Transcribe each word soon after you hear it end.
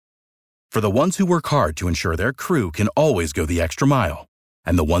For the ones who work hard to ensure their crew can always go the extra mile,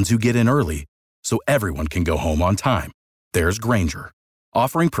 and the ones who get in early so everyone can go home on time, there's Grainger,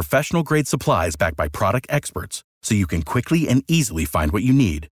 offering professional-grade supplies backed by product experts so you can quickly and easily find what you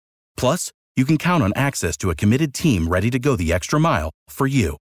need. Plus, you can count on access to a committed team ready to go the extra mile for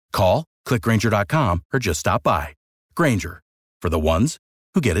you. Call, click Grainger.com, or just stop by. Grainger, for the ones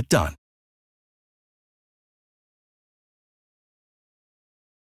who get it done.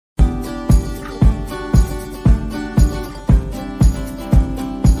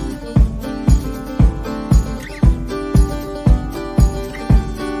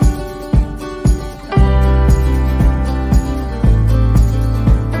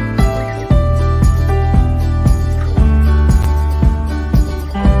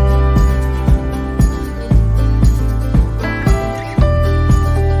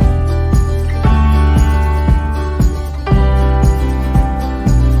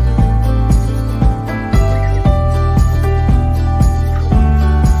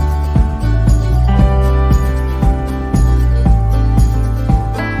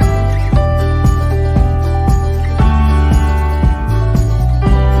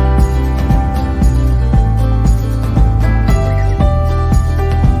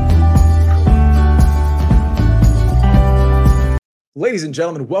 Ladies and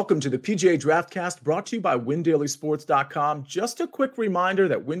gentlemen, welcome to the PGA DraftCast, brought to you by WinDailySports.com. Just a quick reminder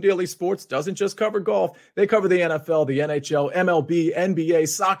that Win Daily Sports doesn't just cover golf. They cover the NFL, the NHL, MLB, NBA,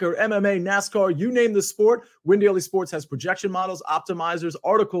 soccer, MMA, NASCAR, you name the sport. Win Daily Sports has projection models, optimizers,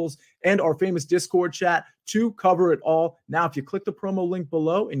 articles, and our famous Discord chat to cover it all. Now, if you click the promo link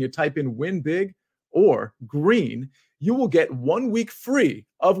below and you type in Win Big or Green, you will get 1 week free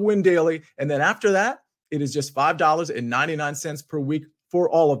of Win Daily. And then after that, it is just $5.99 per week for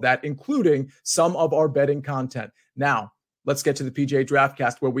all of that, including some of our betting content. Now, let's get to the PGA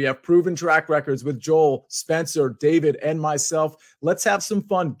DraftCast, where we have proven track records with Joel, Spencer, David, and myself. Let's have some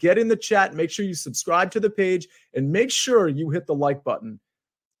fun. Get in the chat. Make sure you subscribe to the page, and make sure you hit the like button.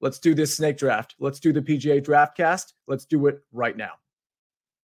 Let's do this snake draft. Let's do the PGA DraftCast. Let's do it right now.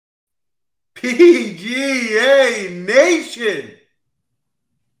 PGA Nation!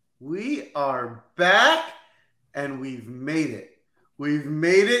 We are back, and we've made it. We've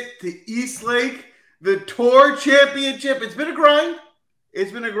made it to Eastlake, the Tour Championship. It's been a grind.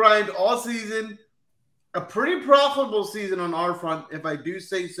 It's been a grind all season. A pretty profitable season on our front, if I do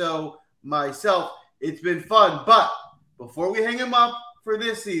say so myself. It's been fun. But before we hang him up for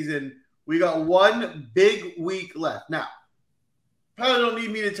this season, we got one big week left. Now, probably don't need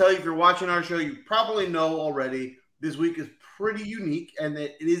me to tell you, if you're watching our show, you probably know already this week is pretty unique, and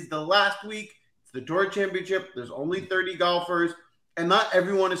that it is the last week. It's the Tour Championship. There's only 30 golfers, and not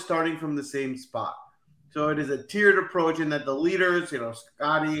everyone is starting from the same spot. So it is a tiered approach in that the leaders,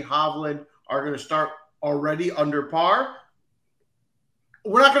 Scotty, Hovland, are going to start already under par.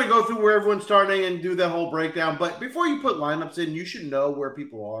 We're not going to go through where everyone's starting and do that whole breakdown, but before you put lineups in, you should know where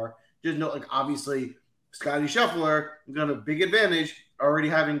people are. Just know, obviously, Scotty Scheffler is going to have a big advantage already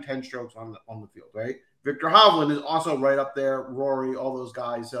having 10 strokes on the field, right? Victor Hovland is also right up there, Rory, all those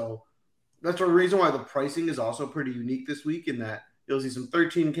guys. So that's the reason why the pricing is also pretty unique this week, in that you'll see some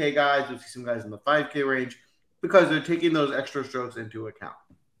 13K guys, you'll see some guys in the 5K range, because they're taking those extra strokes into account.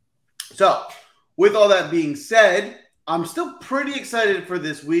 So with all that being said, I'm still pretty excited for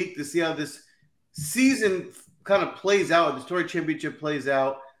this week to see how this season kind of plays out, this Tour Championship plays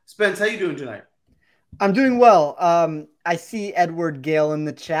out. Spence, how you doing tonight? I'm doing well. I see Edward Gale in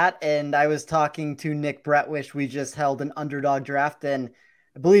the chat, and I was talking to Nick Bretwish. We just held an underdog draft, and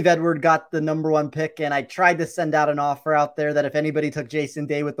I believe Edward got the number one pick, and I tried to send out an offer out there that if anybody took Jason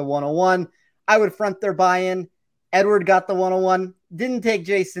Day with the 101, I would front their buy-in. Edward got the 101, didn't take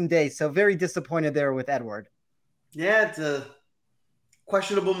Jason Day, so very disappointed there with Edward. Yeah, it's a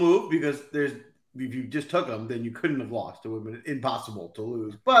questionable move, because if you just took him, then you couldn't have lost. It would have been impossible to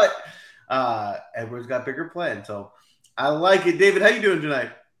lose. But Edward's got bigger plans, so I like it. David, how you doing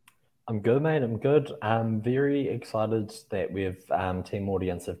tonight? I'm good, mate. I'm good. I'm very excited that we've team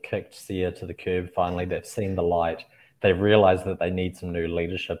audience have kicked Sia to the curb. Finally, they've seen the light. They've realized that they need some new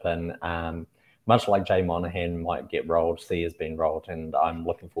leadership, and much like Jay Monahan might get rolled, Sia's been rolled, and I'm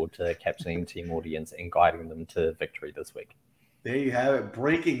looking forward to captaining team audience and guiding them to victory this week. There you have it.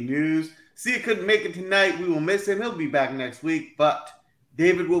 Breaking news. Sia couldn't make it tonight. We will miss him. He'll be back next week, but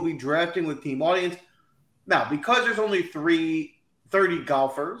David will be drafting with team audience. Now, because there's only 30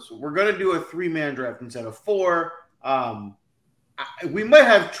 golfers, we're going to do a 3-man draft instead of 4. We might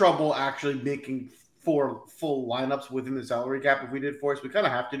have trouble actually making 4 full lineups within the salary cap if we did 4, so we kind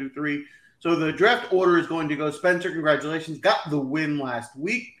of have to do 3. So the draft order is going to go Spencer, congratulations. Got the win last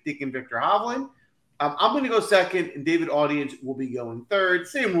week, taking Victor Hovland. I'm going to go second, and David Audience will be going third.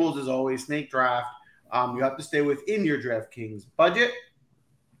 Same rules as always, snake draft. You have to stay within your DraftKings budget.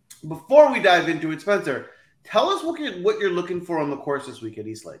 Before we dive into it, Spencer, tell us what you're looking for on the course this week at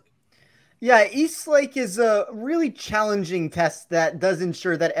East Lake. Yeah, East Lake is a really challenging test that does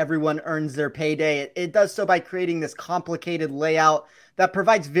ensure that everyone earns their payday. It does so by creating this complicated layout that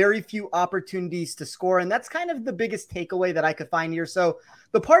provides very few opportunities to score, and that's kind of the biggest takeaway that I could find here. So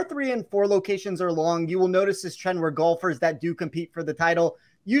the par 3 and 4 locations are long. You will notice this trend where golfers that do compete for the title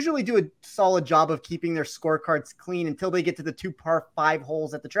usually do a solid job of keeping their scorecards clean until they get to the 2 par 5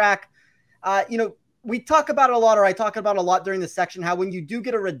 holes at the track. We talk about it a lot, or I talk about it a lot during the section, how when you do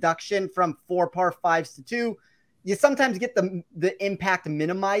get a reduction from 4 par 5s to 2, you sometimes get the impact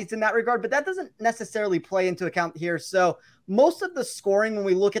minimized in that regard, but that doesn't necessarily play into account here. So most of the scoring, when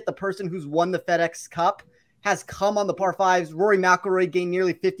we look at the person who's won the FedEx Cup, has come on the par 5s. Rory McIlroy gained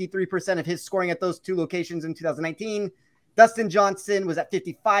nearly 53% of his scoring at those 2 locations in 2019. Dustin Johnson was at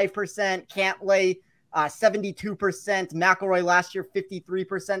 55%, Cantlay 72%, McIlroy last year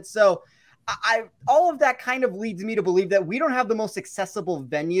 53%. So all of that kind of leads me to believe that we don't have the most accessible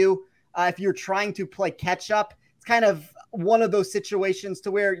venue. If you're trying to play catch up, it's kind of one of those situations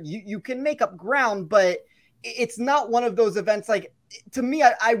to where you can make up ground, but it's not one of those events. Like, to me,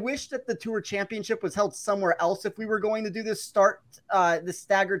 I wish that the Tour Championship was held somewhere else if we were going to do this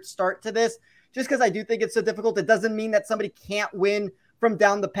staggered start to this, just because I do think it's so difficult. It doesn't mean that somebody can't win from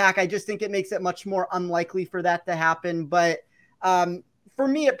down the pack. I just think it makes it much more unlikely for that to happen. But for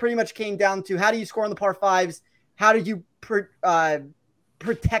me, it pretty much came down to, how do you score on the par 5s? How did you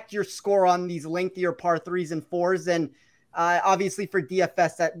protect your score on these lengthier par 3s and 4s? And obviously for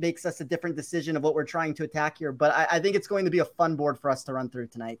DFS, that makes us a different decision of what we're trying to attack here. But I think it's going to be a fun board for us to run through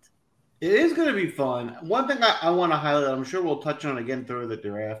tonight. It is going to be fun. One thing I want to highlight, I'm sure we'll touch on again through the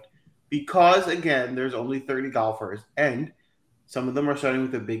draft, because, again, there's only 30 golfers, and some of them are starting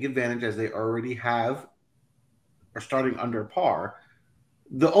with a big advantage as they already are starting under par.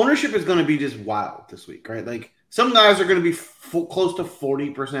 The ownership is going to be just wild this week, right? Like, some guys are going to be close to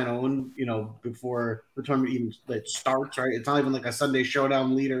 40% owned, before the tournament even starts, right? It's not even like a Sunday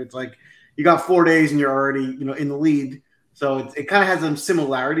showdown leader. It's like you got 4 days and you're already, in the lead. So it kind of has some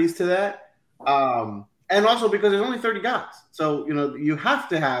similarities to that. And also because there's only 30 guys. So, you have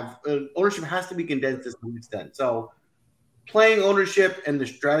to have ownership has to be condensed to some extent. So playing ownership and the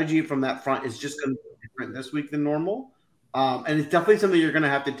strategy from that front is just going to be different this week than normal. And it's definitely something you're going to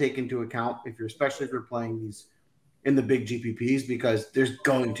have to take into account especially if you're playing these in the big GPPs, because there's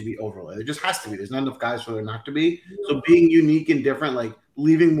going to be overlay. There just has to be. There's not enough guys for there not to be. So being unique and different, like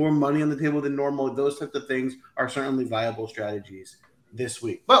leaving more money on the table than normal, those types of things are certainly viable strategies this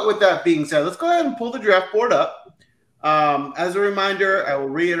week. But with that being said, let's go ahead and pull the draft board up. As a reminder, I will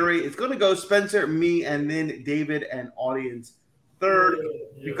reiterate, it's going to go Spencer, me, and then David and Audience third,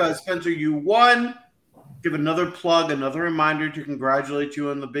 because Spencer, you won. Give another plug, another reminder to congratulate you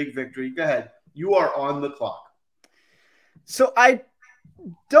on the big victory. Go ahead. You are on the clock. So I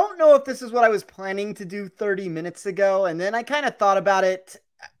don't know if this is what I was planning to do 30 minutes ago, and then I kind of thought about it.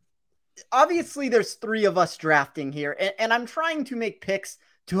 Obviously, there's 3 of us drafting here, and I'm trying to make picks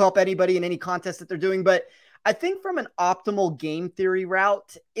to help anybody in any contest that they're doing, but I think from an optimal game theory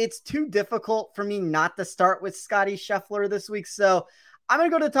route, it's too difficult for me not to start with Scottie Scheffler this week. So I'm going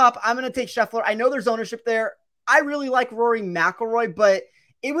to go to the top. I'm going to take Scheffler. I know there's ownership there. I really like Rory McIlroy, but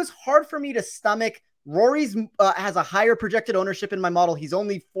it was hard for me to stomach. Rory's has a higher projected ownership in my model. He's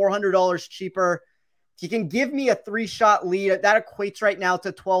only $400 cheaper. He can give me a 3-shot lead. That equates right now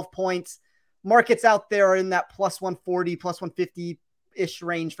to 12 points. Markets out there are in that plus 140, plus 150-ish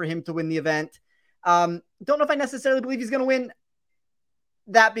range for him to win the event. Don't know if I necessarily believe he's going to win.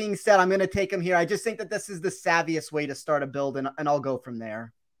 That being said, I'm going to take him here. I just think that this is the savviest way to start a build, and I'll go from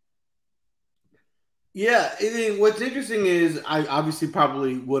there. Yeah, what's interesting is I obviously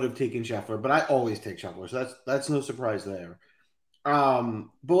probably would have taken Scheffler, but I always take Scheffler, so that's no surprise there. But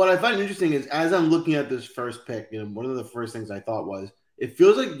what I find interesting is, as I'm looking at this first pick, one of the first things I thought was, it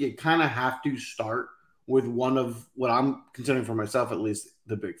feels like you kind of have to start with one of what I'm considering for myself, at least,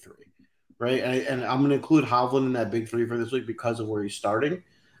 the big 3, right? And I'm going to include Hovland in that big 3 for this week because of where he's starting.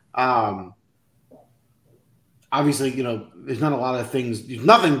 Obviously, there's not a lot of things. There's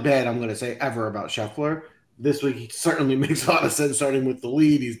nothing bad, I'm going to say, ever about Scheffler. This week, he certainly makes a lot of sense starting with the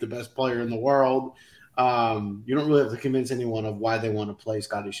lead. He's the best player in the world. You don't really have to convince anyone of why they want to play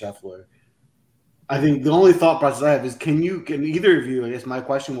Scottie Scheffler. I think the only thought process I have is, can either of you, I guess my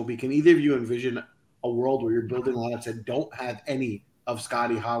question will be, can either of you envision a world where you're building a lineup that don't have any of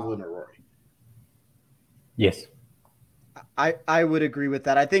Scottie, Hovland, or Rory? Yes. I would agree with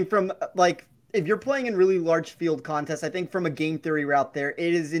that. I think from like if you're playing in really large field contests, I think from a game theory route there,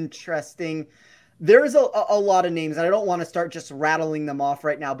 it is interesting. There's a lot of names, and I don't want to start just rattling them off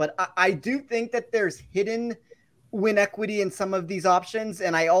right now, but I do think that there's hidden win equity in some of these options.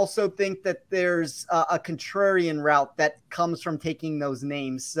 And I also think that there's a contrarian route that comes from taking those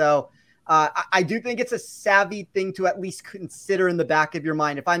names. So I do think it's a savvy thing to at least consider in the back of your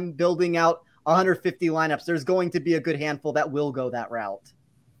mind. If I'm building out 150 lineups, there's going to be a good handful that will go that route.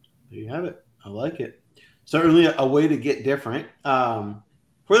 There you have it. I like it. Certainly a way to get different.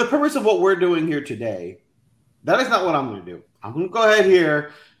 For the purpose of what we're doing here today, that is not what I'm going to do. I'm going to go ahead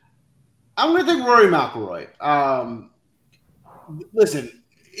here. I'm going to take Rory McIlroy. Listen,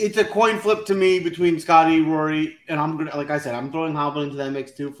 it's a coin flip to me between Scotty, Rory, and I'm going to, like I said, I'm throwing Hovland into that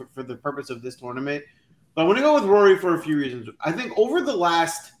mix too for the purpose of this tournament. But I'm going to go with Rory for a few reasons. I think over the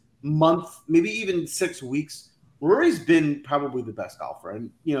last month, maybe even 6 weeks, Rory's been probably the best golfer. And,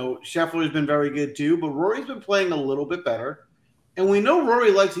 Scheffler's been very good too, but Rory's been playing a little bit better. And we know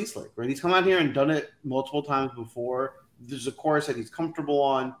Rory likes East Lake, right? He's come out here and done it multiple times before. There's a course that he's comfortable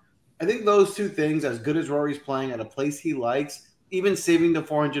on. I think those two things, as good as Rory's playing at a place he likes, even saving the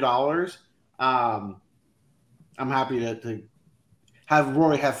 $400, I'm happy to have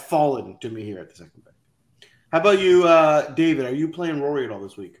Rory have fallen to me here at the second pick. How about you, David? Are you playing Rory at all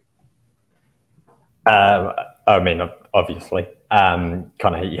this week? I mean, obviously, kind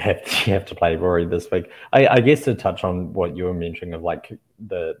of you have to play Rory this week. I guess to touch on what you were mentioning of like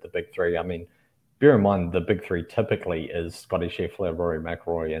the big three. I mean, bear in mind the big three typically is Scotty Scheffler, Rory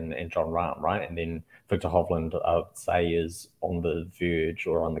McIlroy, and Jon Rahm, right? And then Victor Hovland, I would say, is on the verge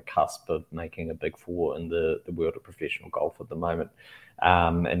or on the cusp of making a big four in the world of professional golf at the moment.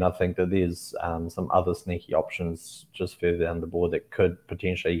 And I think that there's some other sneaky options just further down the board that could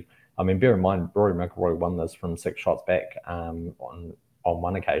potentially. I mean, bear in mind, Rory McIlroy won this from 6 shots back on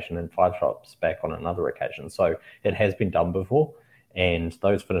one occasion and 5 shots back on another occasion. So it has been done before, and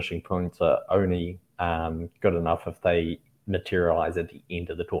those finishing points are only good enough if they materialize at the end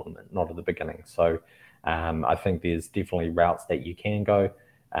of the tournament, not at the beginning. So I think there's definitely routes that you can go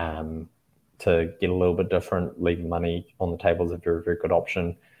to get a little bit different. Leaving money on the table is a very, very good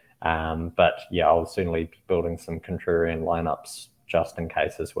option. But yeah, I'll certainly be building some contrarian lineups just in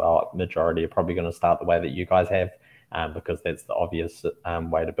case as well. Majority are probably going to start the way that you guys have because that's the obvious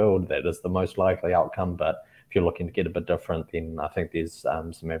way to build. That is the most likely outcome. But if you're looking to get a bit different, then I think there's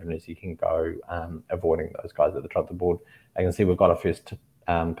some avenues you can go avoiding those guys at the top of the board. I can see we've got a first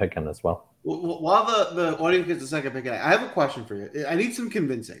pick in as well. While the audience gets the second pick in, I have a question for you. I need some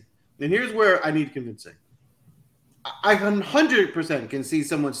convincing. And here's where I need convincing. I 100% can see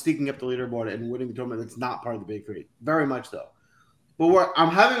someone sneaking up the leaderboard and winning the tournament that's not part of the big three. Very much so. But what I'm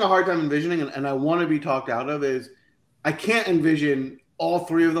having a hard time envisioning, and I want to be talked out of, is I can't envision all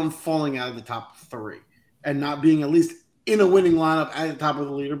three of them falling out of the top three and not being at least in a winning lineup at the top of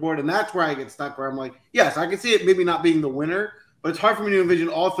the leaderboard. And that's where I get stuck, where I'm like, yes, I can see it maybe not being the winner, but it's hard for me to envision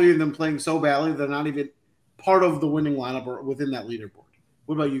all three of them playing so badly they're not even part of the winning lineup or within that leaderboard.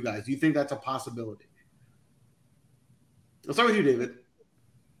 What about you guys? Do you think that's a possibility? I'll start with you, David.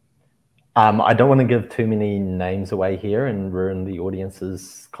 I don't want to give too many names away here and ruin the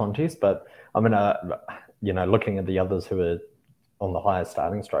audience's contest, but I'm gonna, looking at the others who are on the highest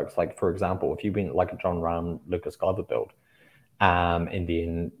starting strokes, like for example, if you went like a Jon Rahm, Lucas Glover build, and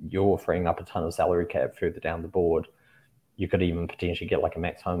then you're freeing up a ton of salary cap further down the board, you could even potentially get like a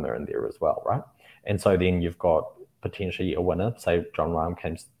Max Homer in there as well, right? And so then you've got potentially a winner, say Jon Rahm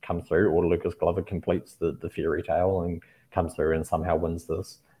comes through, or Lucas Glover completes the fairy tale and comes through and somehow wins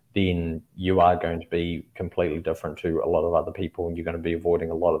this. Then you are going to be completely different to a lot of other people, and you're going to be avoiding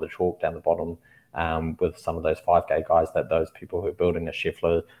a lot of the chalk down the bottom with some of those 5K guys that those people who are building a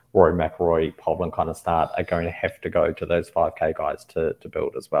Scheffler, Rory McIlroy, Hovland kind of start are going to have to go to those 5K guys to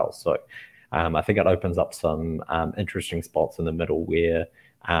build as well. So I think it opens up some interesting spots in the middle where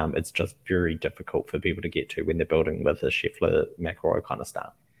it's just very difficult for people to get to when they're building with a Scheffler, McIlroy kind of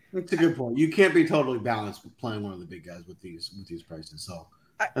start. That's a good point. You can't be totally balanced with playing one of the big guys with these prices. So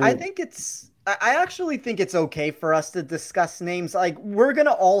I actually think it's okay for us to discuss names. Like, we're going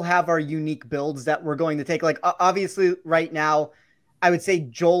to all have our unique builds that we're going to take. Like, obviously right now, I would say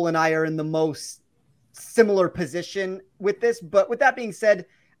Joel and I are in the most similar position with this. But with that being said,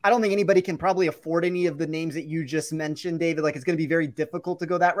 I don't think anybody can probably afford any of the names that you just mentioned, David. Like, it's going to be very difficult to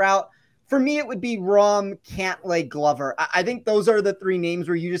go that route. For me, it would be Rahm, Cantlay, Glover. I think those are the three names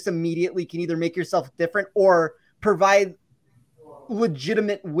where you just immediately can either make yourself different or provide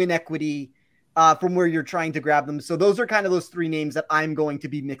legitimate win equity from where you're trying to grab them. So those are kind of those three names that I'm going to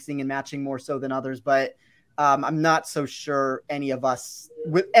be mixing and matching more so than others. But I'm not so sure any of us,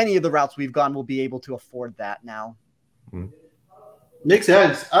 with any of the routes we've gone, will be able to afford that now. Makes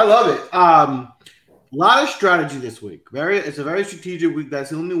sense. I love it. A lot of strategy this week. It's a very strategic week.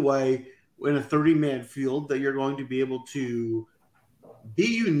 That's the only way in a 30-man field that you're going to be able to be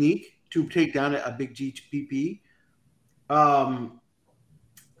unique to take down a big GPP. I'm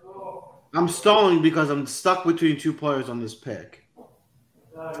stalling because I'm stuck between two players on this pick.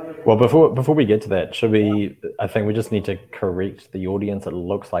 Well, before we get to that, I think we just need to correct the audience. It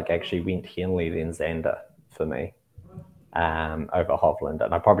looks like actually went Henley then Xander for me over Hovland.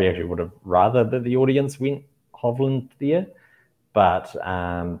 And I probably actually would have rather that the audience went Hovland there. But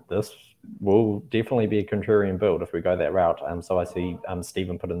this will definitely be a contrarian build if we go that route. So I see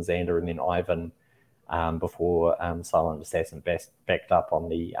Stephen put in Xander and then Ivan before Silent Assassin backed up on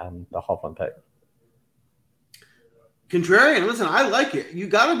the Hovland pick. Contrarian, listen, I like it. You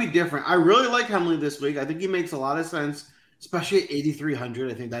got to be different. I really like Henley this week. I think he makes a lot of sense, especially at 8,300.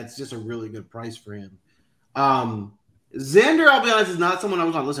 I think that's just a really good price for him. Xander, I'll be honest, is not someone I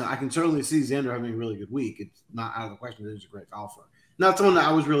was on. Listen, I can certainly see Xander having a really good week. It's not out of the question that he's a great golfer. Not someone that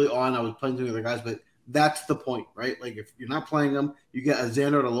I was really on. I was playing some other guys, but that's the point, right? Like, if you're not playing him, you get a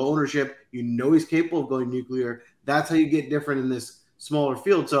Xander at a low ownership. You know he's capable of going nuclear. That's how you get different in this smaller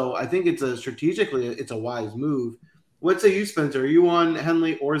field. So I think it's strategically, it's a wise move. What say you, Spencer? Are you on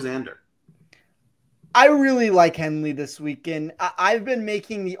Henley or Xander? I really like Henley this weekend. I've been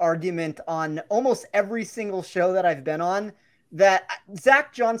making the argument on almost every single show that I've been on that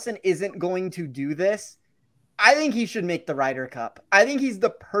Zach Johnson isn't going to do this. I think he should make the Ryder Cup. I think he's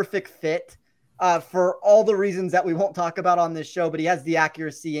the perfect fit for all the reasons that we won't talk about on this show, but he has the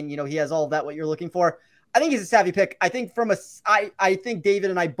accuracy and, he has all of that, what you're looking for. I think he's a savvy pick. I think I think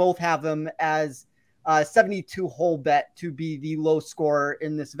David and I both have him as 72 hole bet to be the low scorer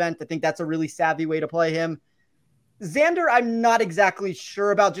in this event. I think that's a really savvy way to play him. Xander, I'm not exactly sure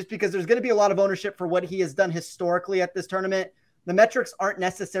about, just because there's going to be a lot of ownership for what he has done historically at this tournament. The metrics aren't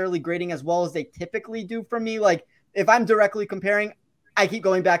necessarily grading as well as they typically do for me. Like, if I'm directly comparing, I keep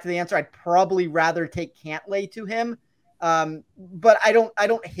going back to the answer. I'd probably rather take Cantlay to him. But I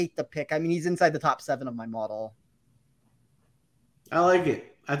don't hate the pick. I mean, he's inside the top 7 of my model. I like it.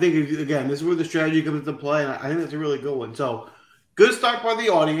 I think, again, this is where the strategy comes into play, and I think that's a really good one. So, good start by the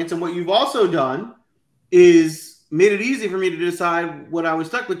audience. And what you've also done is made it easy for me to decide what I was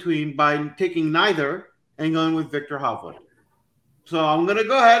stuck between by taking neither and going with Victor Hovland. So, I'm going to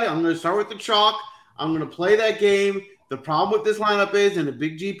go ahead. I'm going to start with the chalk. I'm going to play that game. The problem with this lineup is, in a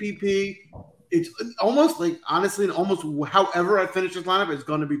big GPP, it's almost like, honestly, almost however I finish this lineup is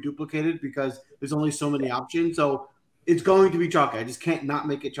going to be duplicated because there's only so many options. So, it's going to be chalky. I just can't not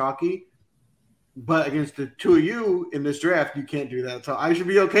make it chalky. But against the two of you in this draft, you can't do that. So I should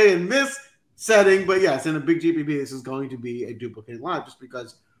be okay in this setting. But yes, in a big GPP, this is going to be a duplicated line just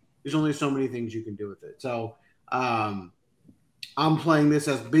because there's only so many things you can do with it. So I'm playing this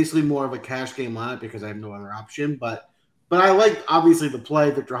as basically more of a cash game lineup because I have no other option. But I like, obviously, the play,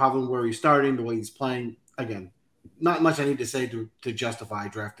 Victor Hovland, where he's starting, the way he's playing. Again, not much I need to say to justify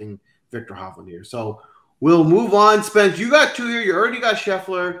drafting Victor Hovland here. So we'll move on. Spence, you got 2 here. You already got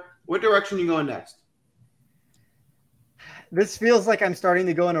Scheffler. What direction are you going next? This feels like I'm starting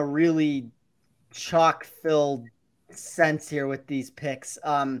to go in a really chalk-filled sense here with these picks,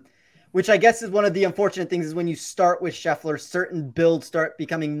 which I guess is one of the unfortunate things is when you start with Scheffler, certain builds start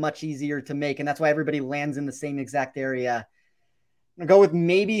becoming much easier to make, and that's why everybody lands in the same exact area. I'm going to go with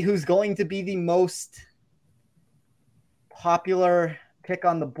maybe who's going to be the most popular pick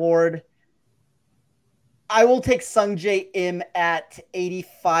on the board. I will take Sungjae Im at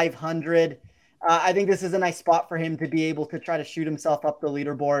 8,500. I think this is a nice spot for him to be able to try to shoot himself up the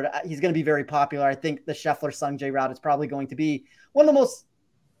leaderboard. He's going to be very popular. I think the Scheffler-Sungjae route is probably going to be one of the most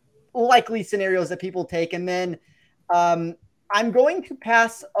likely scenarios that people take. And then I'm going to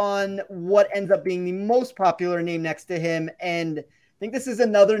pass on what ends up being the most popular name next to him. And I think this is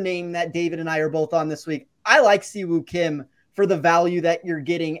another name that David and I are both on this week. I like Siwoo Kim for the value that you're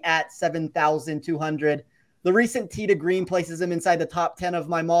getting at 7,200. The recent tee to green places him inside the top 10 of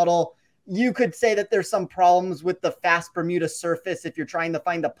my model. You could say that there's some problems with the fast Bermuda surface if you're trying to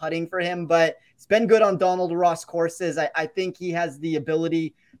find the putting for him, but it's been good on Donald Ross courses. I think he has the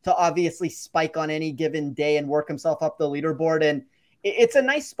ability to obviously spike on any given day and work himself up the leaderboard. And it's a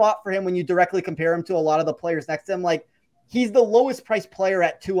nice spot for him when you directly compare him to a lot of the players next to him. Like, he's the lowest priced player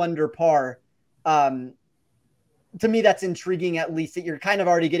at 2 under par. To me, that's intriguing, at least, that you're kind of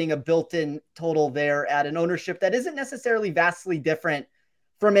already getting a built-in total there at an ownership that isn't necessarily vastly different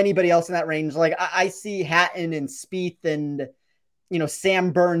from anybody else in that range. Like, I see Hatton and Spieth and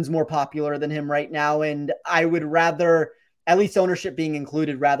Sam Burns more popular than him right now, and I would rather, at least ownership being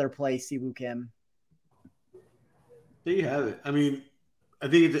included, rather play Siwoo Kim. There you have it. I mean, I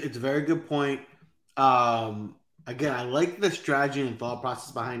think it's a very good point. Again, I like the strategy and thought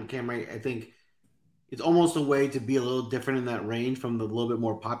process behind Cam Wright. I think it's almost a way to be a little different in that range from the little bit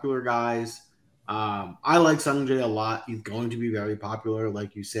more popular guys. I like Sungjae a lot. He's going to be very popular,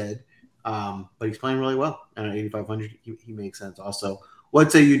 like you said, but he's playing really well. And at 8,500, he makes sense also.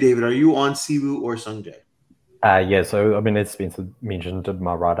 What say you, David? Are you on Siwoo or Sungjae? Yeah, so I mean, as Spencer mentioned in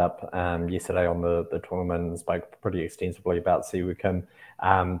my write-up yesterday on the tournament, spoke pretty extensively about Siwoo Kim.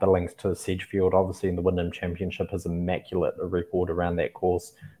 The links to Sedgefield, obviously in the Wyndham Championship, is immaculate, a record around that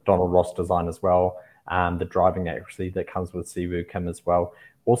course. Donald Ross design as well. The driving accuracy that comes with Siwoo Kim as well.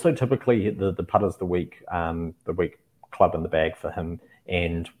 Also, typically the putters the week club in the bag for him,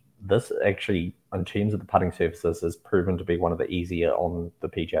 and this actually, in terms of the putting surfaces, is proven to be one of the easier on the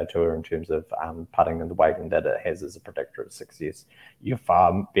PGA Tour in terms of putting and the weighting that it has as a predictor of success. You're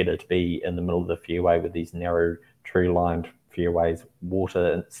far better to be in the middle of the fairway with these narrow, tree-lined fairways,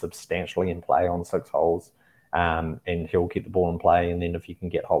 water substantially in play on 6 holes, and he'll keep the ball in play. And then if you can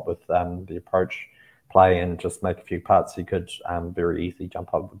get hot with the approach play and just make a few putts, you could very easily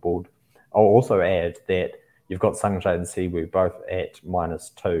jump up the board. I'll also add that you've got Sungjae and Siwoo both at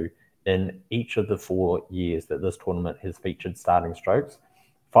 -2. In each of the 4 years that this tournament has featured starting strokes,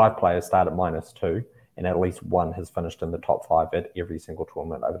 5 players start at -2, and at least one has finished in the top 5 at every single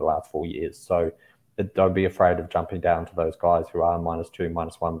tournament over the last 4 years. So don't be afraid of jumping down to those guys who are -2,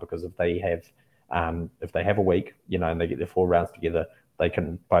 -1, because if they have a week, and they get their 4 rounds together, they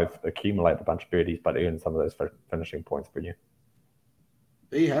can both accumulate a bunch of birdies but earn some of those finishing points for you.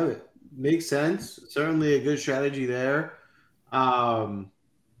 There you have it. Makes sense. Certainly a good strategy there.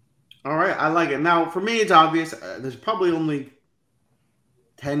 All right, I like it. Now, for me, it's obvious. There's probably only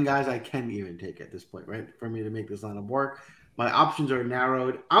 10 guys I can even take at this point, right, for me to make this lineup work. My options are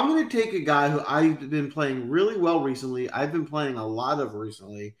narrowed. I'm going to take a guy who I've been playing really well recently. I've been playing a lot of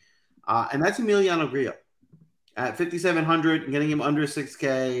recently, and that's Emiliano Grillo. At 5,700, getting him under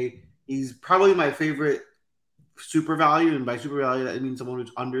 6K. He's probably my favorite super value, and by super value, that means someone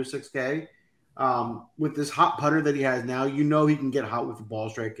who's under 6K. With this hot putter that he has now, he can get hot with the ball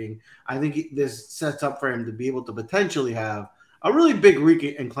striking. I think this sets up for him to be able to potentially have a really big week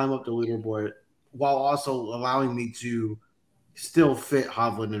and climb up the leaderboard while also allowing me to still fit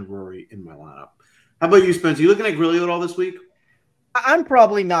Hovland and Rory in my lineup. How about you, Spencer? You looking at Grillo at all this week? I'm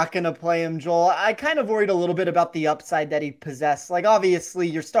probably not going to play him, Joel. I kind of worried a little bit about the upside that he possessed. Like, obviously,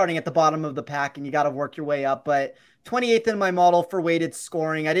 you're starting at the bottom of the pack and you got to work your way up. But 28th in my model for weighted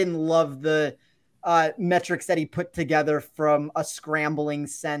scoring. I didn't love the metrics that he put together from a scrambling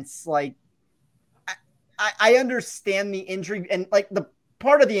sense. Like, I understand the injury, and like the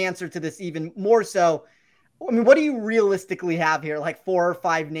part of the answer to this even more so. I mean, what do you realistically have here? Like 4 or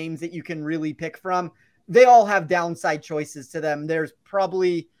 5 names that you can really pick from. They all have downside choices to them. There's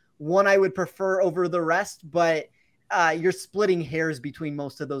probably one I would prefer over the rest, but you're splitting hairs between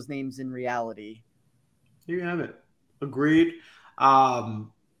most of those names in reality. Here you have it. Agreed.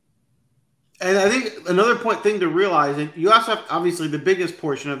 And I think another thing to realize, and you also have, obviously, the biggest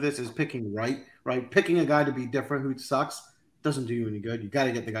portion of this is picking right? Picking a guy to be different who sucks doesn't do you any good. You got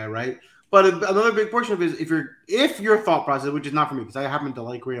to get the guy right. But another big portion of it is if your thought process, which is not for me because I happen to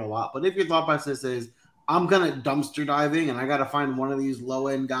like Rio a lot, but if your thought process is I'm gonna dumpster diving and I got to find one of these low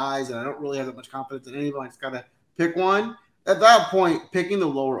end guys and I don't really have that much confidence in any of them, I just got to pick one. At that point, picking the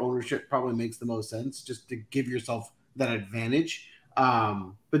lower ownership probably makes the most sense just to give yourself that advantage.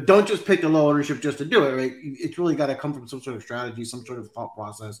 But don't just pick the low ownership just to do it, right? It's really got to come from some sort of strategy, some sort of thought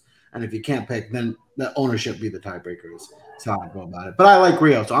process. And if you can't pick, then the ownership be the tiebreaker is how I go about it. But I like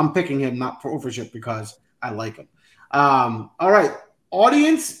Rio, so I'm picking him not for ownership because I like him. All right,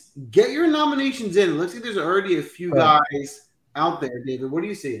 audience, get your nominations in. Let's see if there's already a few guys out there. David, what are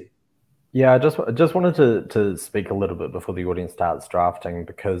you seeing? Yeah, I just wanted to speak a little bit before the audience starts drafting,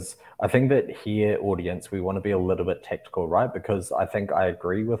 because I think that here, audience, we want to be a little bit tactical, right? Because I think I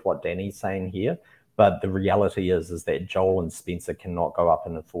agree with what Danny's saying here, but the reality is that Joel and Spencer cannot go up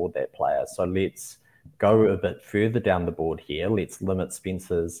and afford that player. So let's go a bit further down the board here. Let's limit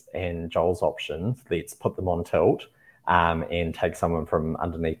Spencer's and Joel's options. Let's put them on tilt and take someone from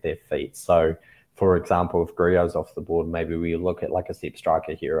underneath their feet. So, for example, if Grillo's off the board, maybe we look at like a step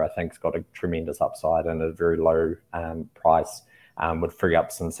striker here. I think it's got a tremendous upside and a very low price. Would free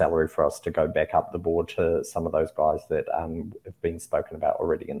up some salary for us to go back up the board to some of those guys that have been spoken about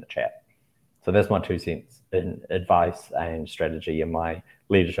already in the chat. So that's my 2 cents in advice and strategy in my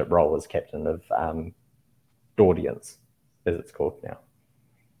leadership role as captain of the audience. as it's called now.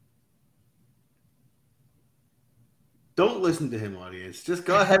 Don't listen to him, audience. Just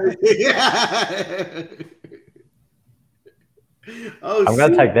go ahead. I'm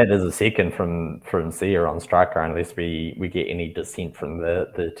going to take that as a second from Sia on striker, unless we get any dissent from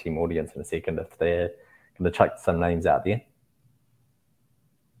the team audience in a second, if they're going to chuck some names out there.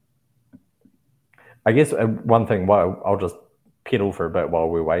 I guess one thing, I'll just pedal for a bit while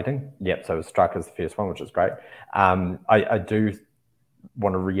we're waiting. Yep, so striker's the first one, which is great. I do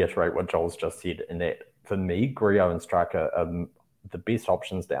want to reiterate what Joel's just said, in that for me, Griot and striker are the best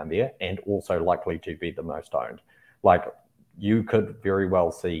options down there, and also likely to be the most owned. Like, you could very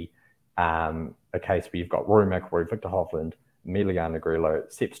well see a case where you've got Rory McIlroy, Victor Hovland, Emiliano Grillo,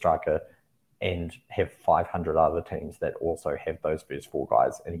 Sepp Striker, and have 500 other teams that also have those first four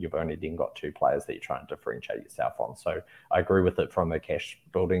guys, and you've only then got two players that you're trying to differentiate yourself on. So I agree with it from a cash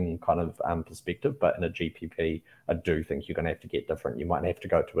building kind of perspective, but in a GPP, I do think you're going to have to get different. You might have to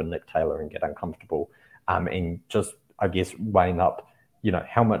go to a Nick Taylor and get uncomfortable, and just, I guess, weighing up,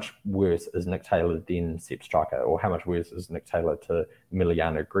 how much worse is Nick Taylor than Sepp Striker, or how much worse is Nick Taylor to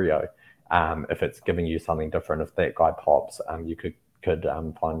Emiliano Grillo? If it's giving you something different, if that guy pops, you could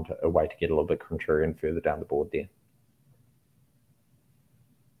find a way to get a little bit contrarian further down the board there.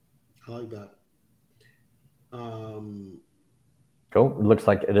 I like that. Cool. It looks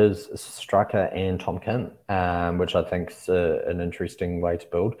like it is Striker and Tom Kim, which I think is an interesting way to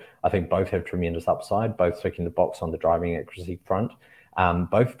build. I think both have tremendous upside, both ticking the box on the driving accuracy front.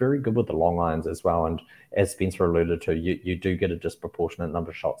 Both very good with the long irons as well. And as Spencer alluded to, you do get a disproportionate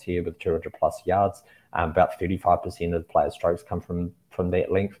number of shots here with 200 plus yards. About 35% of the players' strokes come from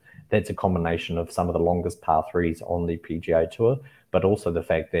that length. That's a combination of some of the longest par threes on the PGA Tour, but also the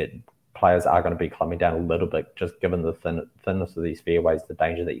fact that players are going to be climbing down a little bit, just given the thinness of these fairways, the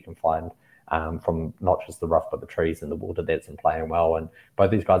danger that you can find from not just the rough, but the trees and the water that's in playing well. And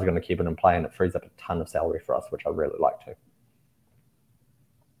both these guys are going to keep it in play, and it frees up a ton of salary for us, which I really like too.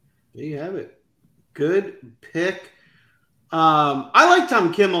 There you have it. Good pick. I like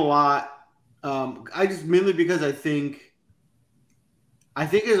Tom Kim a lot. I just mainly because I think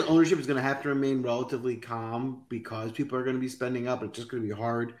his ownership is going to have to remain relatively calm, because people are going to be spending up. It's just going to be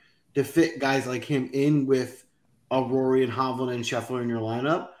hard to fit guys like him in with a Rory and Hovland and Scheffler in your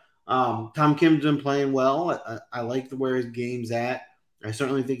lineup. Tom Kim's been playing well. I like where his game's at. I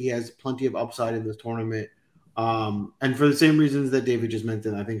certainly think he has plenty of upside in this tournament. And for the same reasons that David just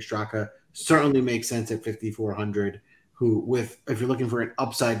mentioned, I think Straka certainly makes sense at 5,400. If you're looking for an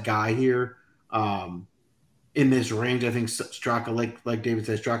upside guy here, in this range, I think Straka, like David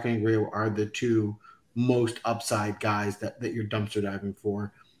says, Straka and Gray are the two most upside guys that you're dumpster diving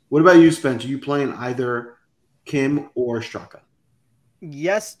for. What about you, Spencer? Are you playing either Kim or Straka?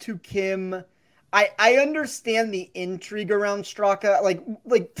 Yes to Kim. I understand the intrigue around Straka.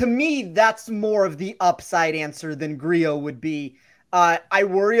 Like to me, that's more of the upside answer than Griot would be. I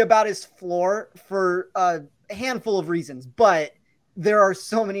worry about his floor for a handful of reasons, but there are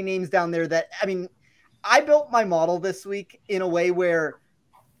so many names down there that, I built my model this week in a way where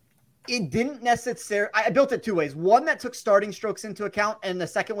it didn't necessarily, I built it two ways. One that took starting strokes into account, and the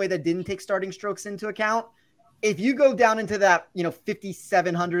second way that didn't take starting strokes into account. If you go down into that,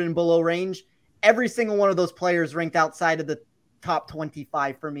 5,700 and below range, every single one of those players ranked outside of the top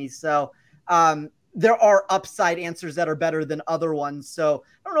 25 for me. So there are upside answers that are better than other ones. So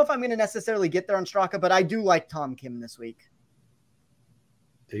I don't know if I'm going to necessarily get there on Straka, but I do like Tom Kim this week.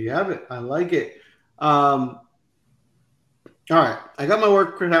 There you have it. I like it. All right. I got my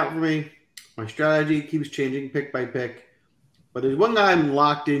work cut out for me. My strategy keeps changing pick by pick. But there's one guy I'm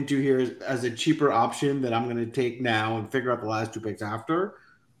locked into here as a cheaper option that I'm going to take now and figure out the last two picks after.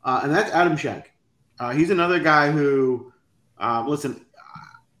 And that's Adam Schenk. He's another guy who, listen,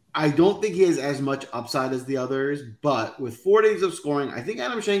 I don't think he has as much upside as the others, but with 4 days of scoring, I think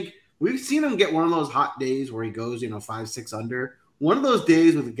Adam Schenk, we've seen him get one of those hot days where he goes, 5-6 under. One of those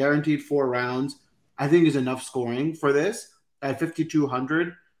days with a guaranteed 4 rounds, I think is enough scoring for this at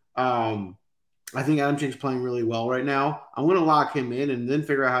 5,200. I think Adam Schenk's playing really well right now. I'm going to lock him in and then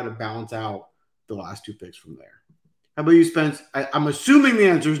figure out how to balance out the last two picks from there. How about you, Spence? I'm assuming the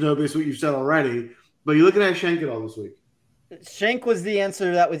answer is no based on what you've said already, but you're looking at Schenk at all this week. Schenk was the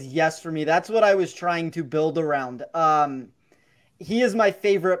answer that was yes for me. That's what I was trying to build around. He is my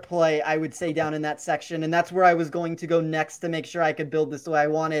favorite play, I would say, down in that section, and that's where I was going to go next to make sure I could build this the way I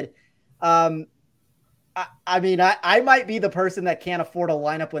wanted. I might be the person that can't afford a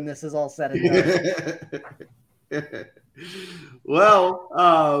lineup when this is all said and done.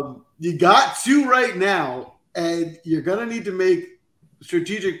 Well, you got two right now, and you're going to need to make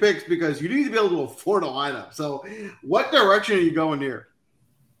strategic picks because you need to be able to afford a lineup. So what direction are you going here?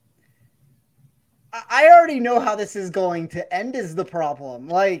 I already know how this is going to end is the problem.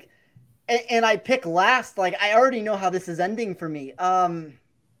 Like, and I pick last. Like, I already know how this is ending for me. I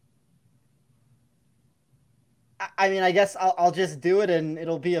mean, I guess I'll just do it and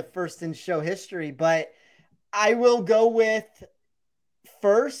it'll be a first in show history, but I will go with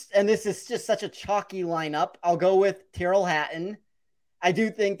first, and this is just such a chalky lineup. I'll go with Tyrrell Hatton. I do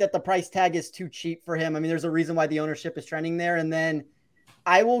think that the price tag is too cheap for him. I mean, there's a reason why the ownership is trending there. And then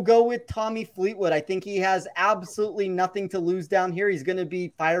I will go with Tommy Fleetwood. I think he has absolutely nothing to lose down here. He's going to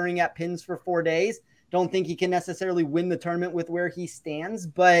be firing at pins for 4 days. Don't think he can necessarily win the tournament with where he stands,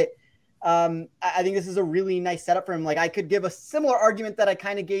 but I think this is a really nice setup for him. Like, I could give a similar argument that I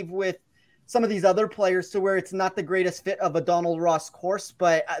kind of gave with some of these other players to where it's not the greatest fit of a Donald Ross course,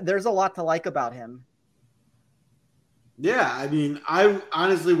 but there's a lot to like about him. Yeah, I mean, I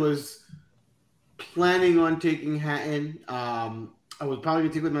honestly was planning on taking Hatton. I was probably going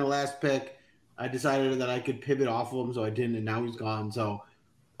to take with my last pick. I decided that I could pivot off of him, so I didn't, and now he's gone. So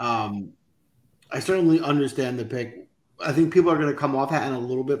I certainly understand the pick. I think people are going to come off Hatton a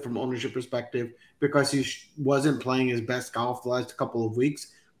little bit from ownership perspective because he wasn't playing his best golf the last couple of weeks,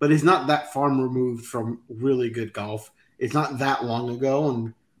 but he's not that far removed from really good golf. It's not that long ago,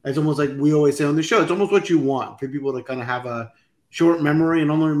 and it's almost like we always say on the show, it's almost what you want for people to kind of have a short memory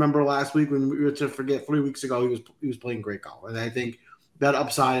and only remember last week when we were to forget 3 weeks ago he was playing great golf. And I think that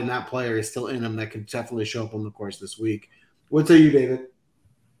upside in that player is still in him that could definitely show up on the course this week. What say you, David?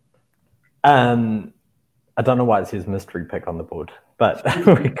 I don't know why it's his mystery pick on the board, but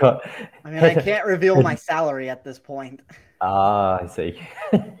we got. I mean, I can't reveal my salary at this point. I see.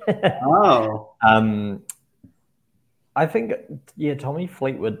 Oh. I think, yeah, Tommy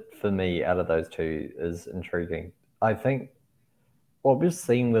Fleetwood for me out of those two is intriguing. I think what we've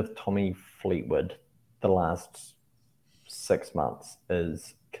seen with Tommy Fleetwood the last 6 months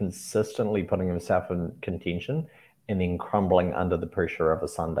is consistently putting himself in contention and then crumbling under the pressure of a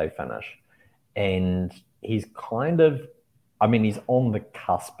Sunday finish. And he's kind of, I mean, he's on the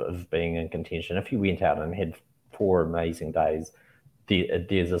cusp of being in contention. If he went out and had 4 amazing days,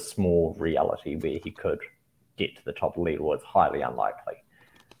 there's a small reality where he could get to the top of the leaderboard. It's highly unlikely.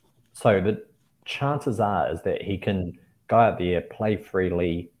 So the chances are is that he can go out there, play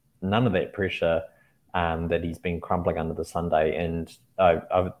freely, none of that pressure that he's been crumbling under the Sunday. And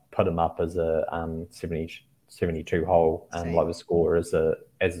I've put him up as a 72 hole lowest score as a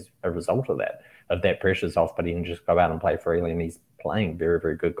result of that pressure's off, but he can just go out and play freely, and he's playing very,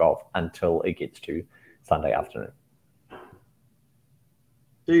 very good golf until it gets to Sunday afternoon.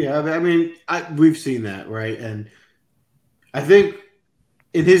 Yeah, I mean, we've seen that, right? And I think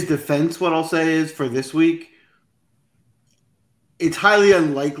in his defense, what I'll say is for this week, it's highly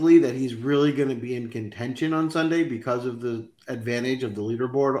unlikely that he's really going to be in contention on Sunday because of the advantage of the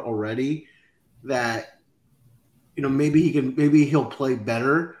leaderboard already. That, you know, maybe he'll play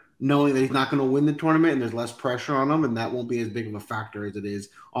better knowing that he's not going to win the tournament and there's less pressure on him, and that won't be as big of a factor as it is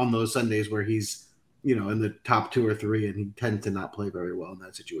on those Sundays where he's, you know, in the top 2 or 3 and he tends to not play very well in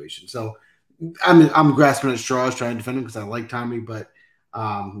that situation. So I'm grasping at straws trying to defend him because I like Tommy, but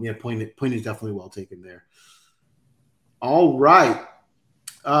point is definitely well taken there. All right.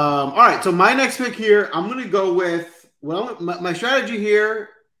 All right. So my next pick here, I'm going to go with, my strategy here,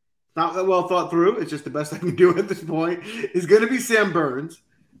 not that well thought through. It's just the best I can do at this point, is going to be Sam Burns.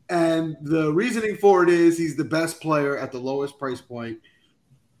 And the reasoning for it is he's the best player at the lowest price point.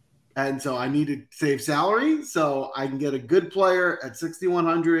 And so I need to save salary so I can get a good player at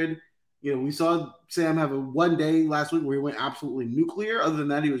 6,100. You know, we saw Sam have a 1 day last week where he went absolutely nuclear. Other than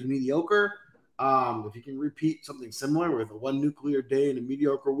that, he was mediocre. If you can repeat something similar with a 1 nuclear day and a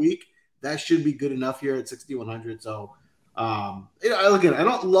mediocre week, that should be good enough here at 6,100. So, again, I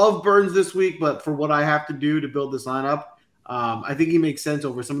don't love Burns this week, but for what I have to do to build this lineup, I think he makes sense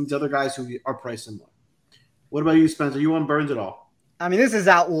over some of these other guys who are priced similar. What about you, Spencer? You on Burns at all? I mean, this is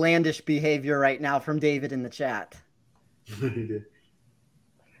outlandish behavior right now from David in the chat.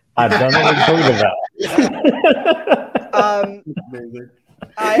 I don't know what to talk about.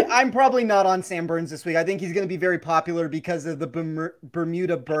 I'm probably not on Sam Burns this week. I think he's going to be very popular because of the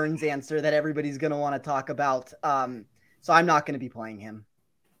Bermuda Burns answer that everybody's going to want to talk about. So I'm not going to be playing him.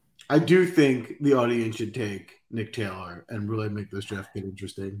 I do think the audience should take Nick Taylor and really make this draft get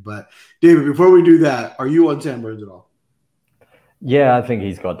interesting. But, David, before we do that, are you on Sam Burns at all?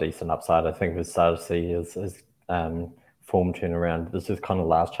 form turnaround. This is kind of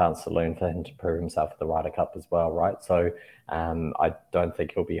last chance saloon for him to prove himself at the Ryder Cup as well, right? So I don't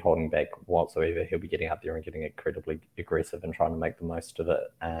think he'll be holding back whatsoever. He'll be getting out there and getting incredibly aggressive and trying to make the most of it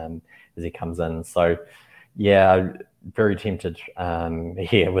as he comes in. So yeah, very tempted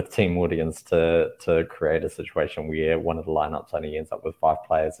here with Team Audience to create a situation where one of the lineups only ends up with 5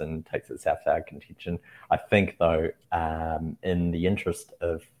 players and takes itself out of contention. I think, though, in the interest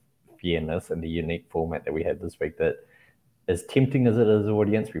of fairness and the unique format that we had this week, that as tempting as it is,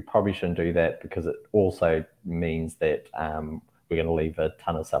 Audience, we probably shouldn't do that, because it also means that we're going to leave a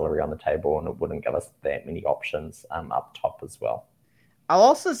ton of salary on the table, and it wouldn't give us that many options up top as well. I'll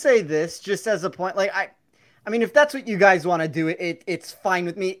also say this just as a point, like I mean, if that's what you guys want to do, it's fine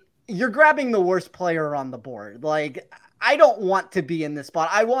with me. You're grabbing the worst player on the board. Like, I don't want to be in this spot.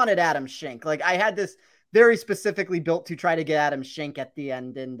 I wanted Adam Schenk. Like, I had this very specifically built to try to get Adam Schenk at the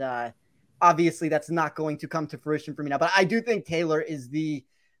end, and obviously that's not going to come to fruition for me now. But I do think Taylor is the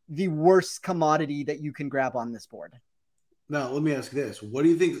worst commodity that you can grab on this board. Now, let me ask you this. What do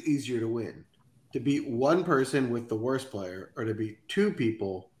you think is easier to win? To beat one person with the worst player, or to beat 2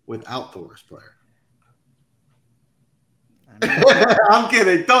 people without the worst player? I'm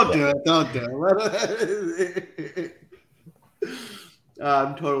kidding. Don't do it. Don't do it.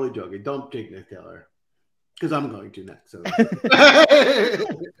 I'm totally joking. Don't take Nick Taylor, because I'm going to next. So.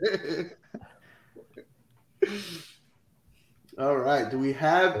 All right. Do we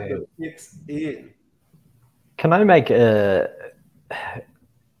have the picks in? Can I make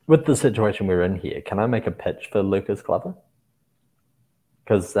with the situation we're in here, can I make a pitch for Lucas Glover?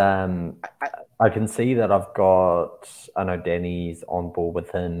 Because I can see that I've got, I know Danny's on board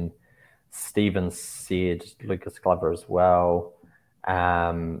with him. Steven said Lucas Glover as well.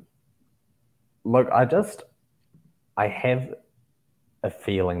 Look, I have a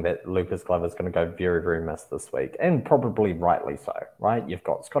feeling that Lucas Glover is going to go very, very missed this week, and probably rightly so, right? You've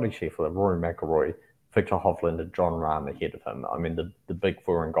got Scotty Scheffler, Rory McIlroy, Victor Hovland, and John Rahm ahead of him. I mean, the big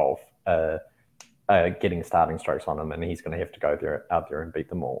 4 in golf getting starting strokes on him, and he's going to have to go out there and beat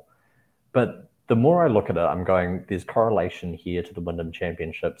them all. But the more I look at it, I'm going, there's correlation here to the Wyndham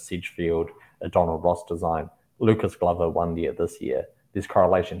Championship, Sedgefield, a Donald Ross design. Lucas Glover won there this year. There's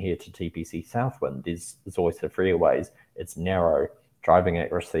correlation here to TPC Southwind. There's Oyster Freeways. It's narrow. Driving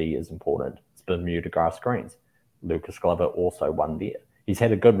accuracy is important. It's Bermuda grass greens. Lucas Glover also won there. He's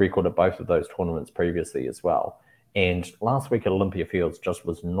had a good record at both of those tournaments previously as well. And last week at Olympia Fields just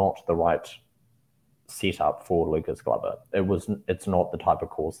was not the right setup for Lucas Glover. It's not the type of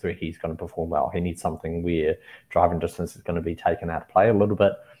course where he's going to perform well. He needs something where driving distance is going to be taken out of play a little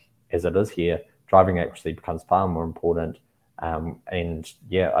bit. As it is here, driving accuracy becomes far more important. And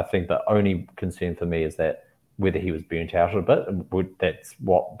yeah, I think the only concern for me is that whether he was burnt out a bit. That's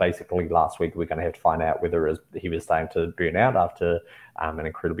what basically last week we're going to have to find out, whether he was starting to burn out after an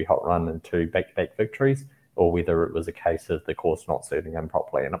incredibly hot run and 2 back-to-back victories, or whether it was a case of the course not suiting him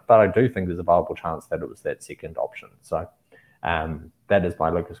properly. But I do think there's a viable chance that it was that second option. So that is my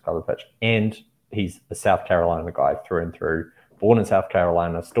Lucas Glover pitch. And he's a South Carolina guy through and through, born in South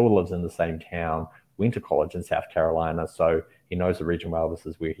Carolina, still lives in the same town, went to college in South Carolina, so he knows the region well. This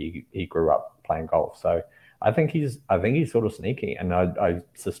is where he grew up playing golf. So I think he's sort of sneaky, and I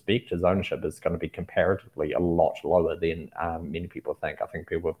suspect his ownership is going to be comparatively a lot lower than many people think. I think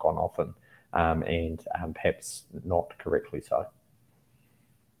people have gone off him, and perhaps not correctly so.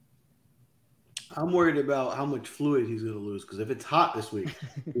 I'm worried about how much fluid he's going to lose, because if it's hot this week,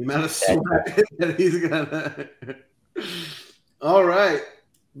 the amount of sweat that he's going to. All right.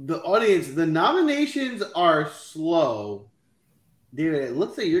 The audience, the nominations are slow. David, it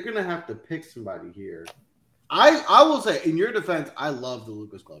looks like you're going to have to pick somebody here. I will say, in your defense, I love the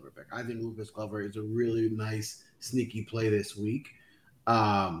Lucas Glover pick. I think Lucas Glover is a really nice, sneaky play this week.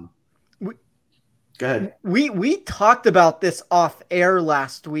 Go ahead. We talked about this off air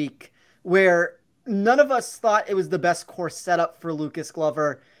last week, where none of us thought it was the best course setup for Lucas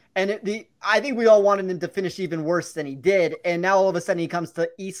Glover. And I think we all wanted him to finish even worse than he did. And now all of a sudden he comes to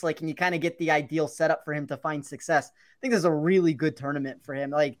East Lake and you kind of get the ideal setup for him to find success. I think this is a really good tournament for him.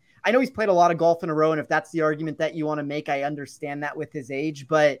 Like, I know he's played a lot of golf in a row, and if that's the argument that you want to make, I understand that with his age.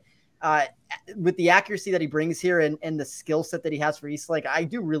 But with the accuracy that he brings here and the skill set that he has for East Lake, I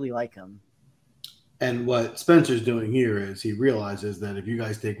do really like him. And what Spencer's doing here is he realizes that if you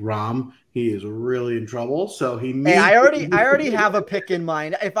guys take Rahm, he is really in trouble. So he needs. Hey, I already have a pick in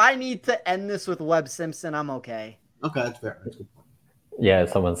mind. If I need to end this with Webb Simpson, I'm okay. Okay, that's fair. That's good. Yeah,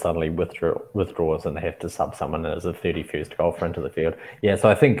 someone suddenly withdraws and they have to sub someone as a 31st golfer into the field. Yeah, so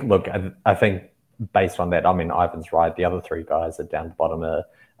I think, look, I think based on that, I mean, Ivan's right. The other 3 guys are down the bottom are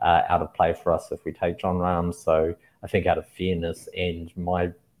out of play for us if we take John Rahm. So I think out of fairness and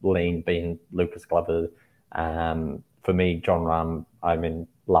my lean being Lucas Glover, for me, John Rahm,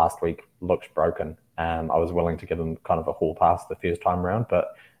 last week looked broken. I was willing to give him kind of a hall pass the first time around,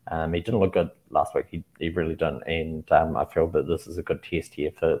 but he didn't look good last week. He really didn't. And I feel that this is a good test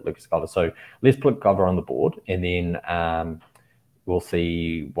here for Lucas Glover. So let's put Glover on the board, and then we'll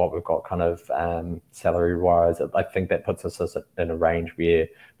see what we've got kind of salary-wise. I think that puts us in a range where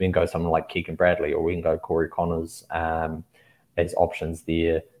we can go someone like Keegan Bradley, or we can go Corey Connors as options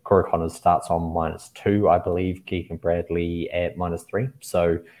there. Corey Connors starts on -2, I believe. Keegan Bradley at -3.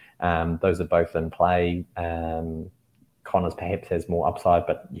 So those are both in play. Connors perhaps has more upside,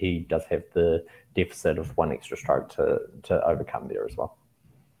 but he does have the deficit of one extra stroke to overcome there as well.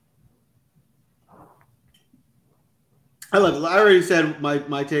 I love it. I already said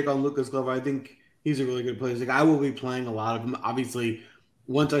my take on Lucas Glover. I think he's a really good player. Like, I will be playing a lot of him. Obviously,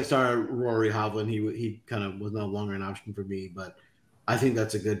 once I started Rory Hovland, he kind of was no longer an option for me, but I think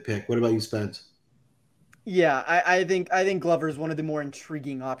that's a good pick. What about you, Spence? Yeah, I think Glover is one of the more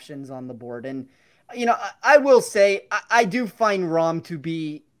intriguing options on the board. And, I will say I do find Rahm to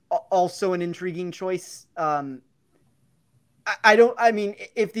be also an intriguing choice. If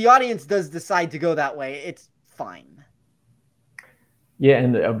the audience does decide to go that way, it's fine.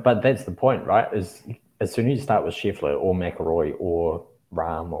 Yeah, but that's the point, right? Is as soon as you start with Scheffler or McIlroy or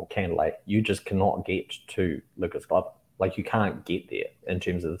Rahm or Cantlay, you just cannot get to Lucas Glover. Like, you can't get there in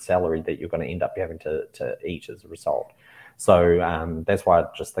terms of the salary that you're going to end up having to eat as a result. So that's why I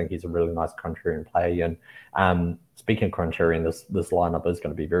just think he's a really nice contrarian play. And speaking of contrarian, this lineup is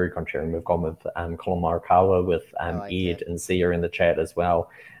going to be very contrarian. We've gone with Colin Morikawa, with Ed and Sia in the chat as well,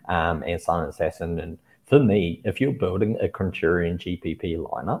 and Silent Assassin. And for me, if you're building a contrarian GPP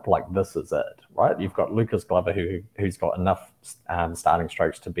lineup, like, this is it, right? You've got Lucas Glover, who's got enough starting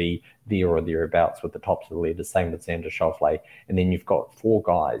strokes to be there or thereabouts with the tops of the leaders, same with Xander Schauffele. And then you've got 4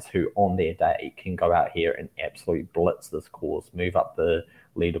 guys who on their day can go out here and absolutely blitz this course, move up the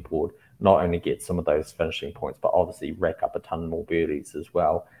leaderboard, not only get some of those finishing points, but obviously rack up a ton more birdies as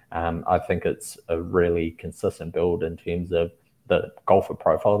well. I think it's a really consistent build in terms of the golfer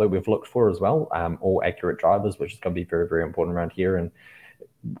profile that we've looked for as well. All accurate drivers, which is going to be very, very important around here. And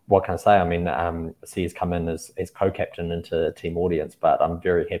what can I say? Sia's come in as co-captain into team audience, but I'm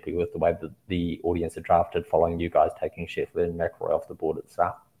very happy with the way that the audience are drafted following you guys taking Scheffler and McIlroy off the board at the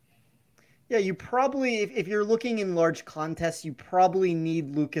start. Yeah, you probably, if you're looking in large contests, you probably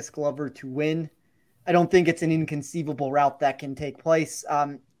need Lucas Glover to win. I don't think it's an inconceivable route that can take place.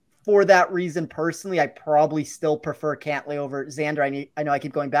 For that reason, personally, I probably still prefer Cantlay over Xander. I know I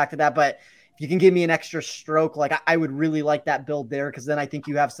keep going back to that, but if you can give me an extra stroke, like, I would really like that build there, because then I think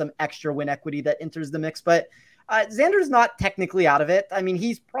you have some extra win equity that enters the mix. But Xander's not technically out of it. I mean,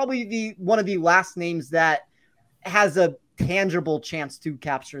 he's probably one of the last names that has a tangible chance to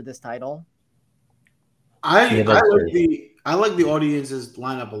capture this title. I like the audience's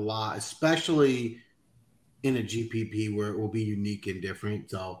lineup a lot, especially in a GPP where it will be unique and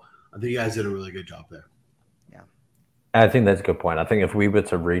different. So I think you guys did a really good job there. Yeah. I think that's a good point. I think if we were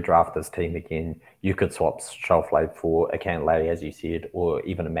to redraft this team again, you could swap Schauffele for a Cantlay, as you said, or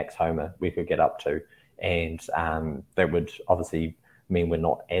even a Max Homer we could get up to. And that would obviously mean we're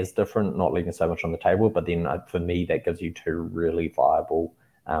not as different, not leaving so much on the table. But then for me, that gives you 2 really viable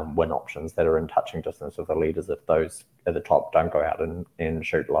win options that are in touching distance of the leaders. If those at the top don't go out and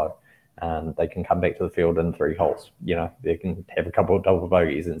shoot low, they can come back to the field in 3 holes. They can have a couple of double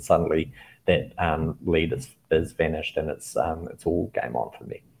bogeys, and suddenly that lead is vanished, and it's all game on for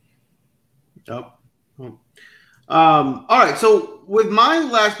me. Yep. All right. So with my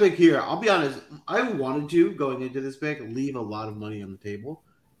last pick here, I'll be honest, I wanted to, going into this pick, leave a lot of money on the table,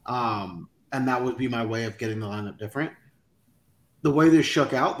 and that would be my way of getting the lineup different. The way this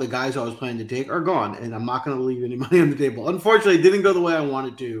shook out, the guys I was planning to take are gone, and I'm not going to leave any money on the table. Unfortunately, it didn't go the way I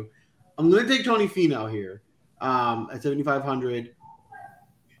wanted to. I'm going to take Tony Finau here at 7,500.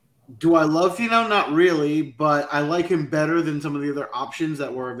 Do I love Finau? Not really, but I like him better than some of the other options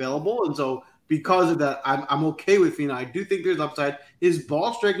that were available. And so because of that, I'm okay with Finau. I do think there's upside. His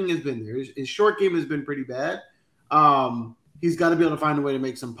ball striking has been there. His short game has been pretty bad. He's got to be able to find a way to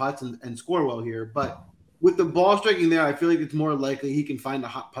make some putts and score well here. But with the ball striking there, I feel like it's more likely he can find a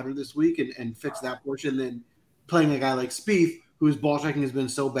hot putter this week and fix that portion than playing a guy like Spieth, whose ball striking has been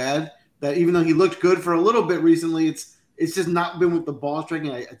so bad that even though he looked good for a little bit recently, it's just not been with the ball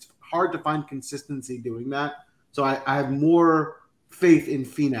striking. It's hard to find consistency doing that. So I have more faith in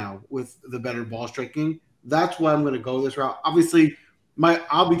Finau with the better ball striking. That's why I'm going to go this route. Obviously,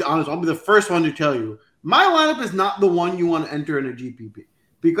 I'll be honest, I'll be the first one to tell you, my lineup is not the one you want to enter in a GPP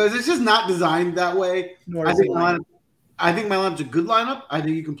because it's just not designed that way. I think I think my lineup's a good lineup. I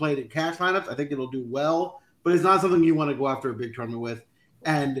think you can play it in cash lineups. I think it'll do well, but it's not something you want to go after a big tournament with.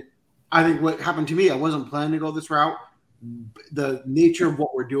 And I think what happened to me, I wasn't planning to go this route. The nature of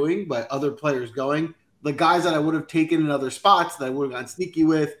what we're doing, but other players going, the guys that I would have taken in other spots that I would have gotten sneaky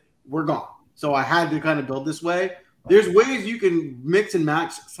with were gone. So I had to kind of build this way. There's ways you can mix and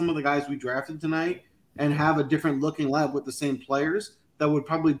match some of the guys we drafted tonight and have a different looking lineup with the same players that would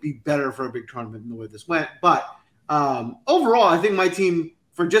probably be better for a big tournament than the way this went. But overall, I think my team,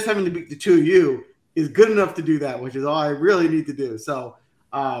 for just having to beat the two of you, is good enough to do that, which is all I really need to do. So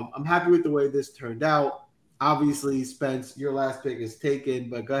I'm happy with the way this turned out. Obviously, Spence, your last pick is taken,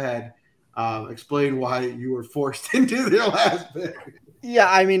 but go ahead. Explain why you were forced into their last pick.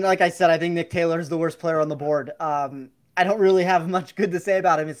 Yeah, I mean, like I said, I think Nick Taylor is the worst player on the board. I don't really have much good to say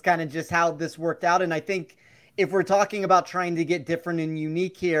about him. It's kind of just how this worked out. And I think if we're talking about trying to get different and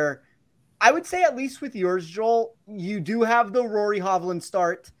unique here, I would say at least with yours, Joel, you do have the Rory Hovland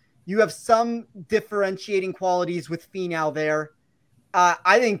start. You have some differentiating qualities with Finau there.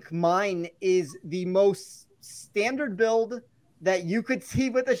 I think mine is the most standard build that you could see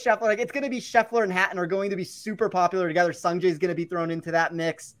with the Scheffler. Like, it's going to be Scheffler and Hatton are going to be super popular together. Sungjae is going to be thrown into that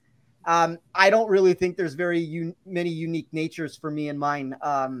mix. I don't really think there's very many unique natures for me and mine.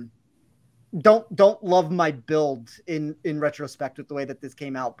 Don't love my build in retrospect with the way that this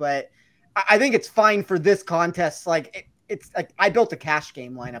came out, but I think it's fine for this contest. Like, it's like I built a cash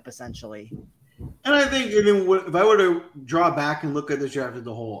game lineup essentially. And I think if I were to draw back and look at this draft as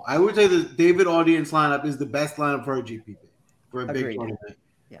a whole, I would say the David audience lineup is the best lineup for a GPP. For a big tournament.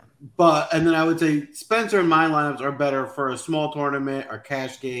 Yeah. And then I would say Spencer and my lineups are better for a small tournament or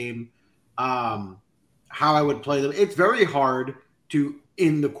cash game. How I would play them. It's very hard to,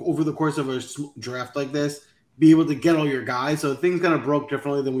 over the course of a draft like this, be able to get all your guys. So things kind of broke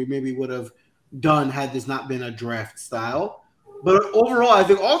differently than we maybe would have done had this not been a draft style. But overall, I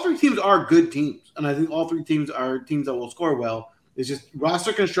think all three teams are good teams. And I think all three teams are teams that will score well. It's just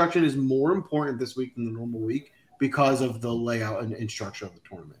roster construction is more important this week than the normal week, because of the layout and structure of the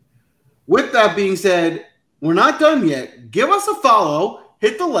tournament. With that being said, we're not done yet. Give us a follow.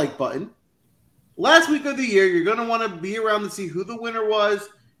 Hit the like button. Last week of the year, you're going to want to be around to see who the winner was.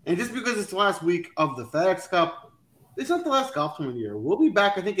 And just because it's the last week of the FedEx Cup, it's not the last golf tournament of the year. We'll be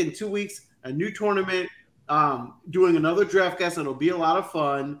back, I think, in 2 weeks, a new tournament, doing another DraftCast. It'll be a lot of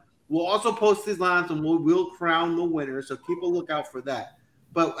fun. We'll also post these lines, and we'll crown the winner, so keep a lookout for that.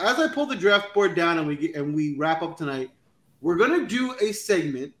 But as I pull the draft board down and we wrap up tonight, we're going to do a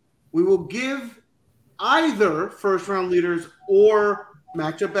segment. We will give either first round leaders or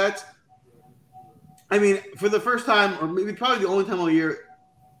matchup bets. I mean, for the first time, or maybe probably the only time all year,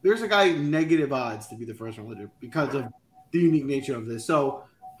 there's a guy negative odds to be the first round leader because of the unique nature of this. So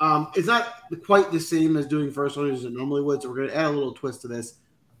it's not quite the same as doing first round leaders as it normally would. So we're going to add a little twist to this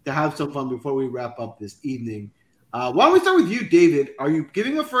to have some fun before we wrap up this evening. Why don't we start with you, David? Are you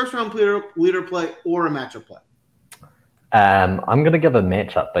giving a first-round leader play or a matchup play? I'm going to give a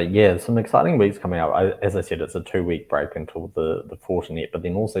matchup, but yeah, some exciting weeks coming up. As I said, it's a 2-week break until the Fortinet, but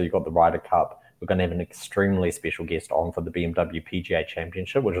then also you've got the Ryder Cup. We're going to have an extremely special guest on for the BMW PGA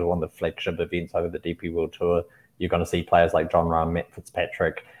Championship, which is one of the flagship events over the DP World Tour. You're going to see players like John Rahm, Matt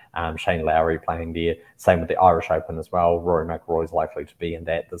Fitzpatrick, Shane Lowry playing there. Same with the Irish Open as well. Rory McIlroy is likely to be in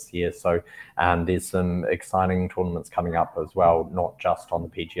that this year. So there's some exciting tournaments coming up as well, not just on the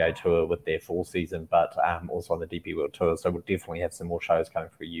PGA Tour with their full season, but also on the DP World Tour. So we'll definitely have some more shows coming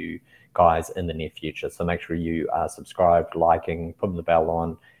for you guys in the near future. So make sure you are subscribed, liking, putting the bell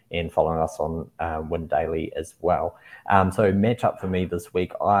on, and following us on Win Daily as well. So matchup for me this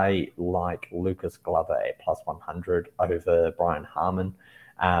week, I like Lucas Glover at plus 100 over Brian Harman.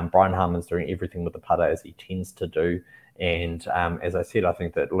 Brian Harman's doing everything with the putter as he tends to do. And as I said, I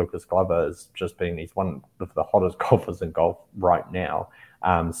think that Lucas Glover has just been, he's one of the hottest golfers in golf right now.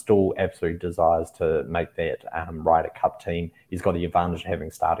 Still absolutely desires to make that Ryder Cup team. He's got the advantage of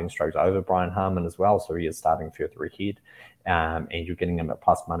having starting strokes over Brian Harman as well, so he is starting further ahead. And you're getting him at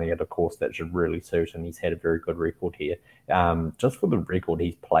plus money at a course that should really suit, and he's had a very good record here. Just for the record,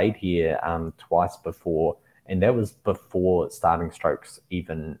 he's played here twice before, and that was before starting strokes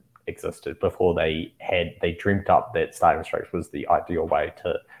even existed, before they dreamt up that starting strokes was the ideal way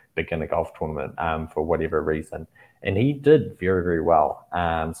to begin a golf tournament for whatever reason. And he did very, very well.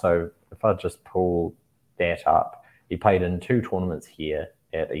 So if I just pull that up, he played in 2 tournaments here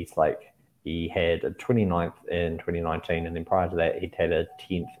at Eastlake. He had a 29th in 2019, and then prior to that, he'd had a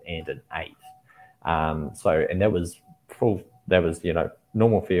 10th and an 8th. And that was full. That was,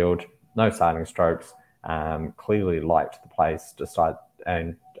 normal field, no starting strokes. Clearly liked the place, decided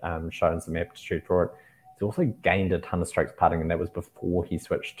and shown some aptitude for it. He's He's also gained a ton of strokes putting, and that was before he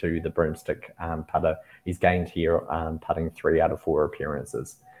switched to the broomstick putter. He's gained here putting 3 out of 4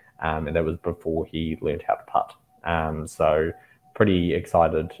 appearances, and that was before he learned how to putt. So pretty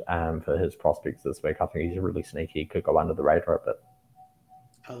excited for his prospects this week. I think he's really sneaky. He could go under the radar a bit.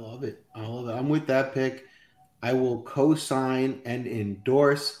 I love it. I'm with that pick. I will co-sign and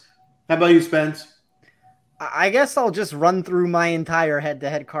endorse. How about you, Spence? I guess I'll just run through my entire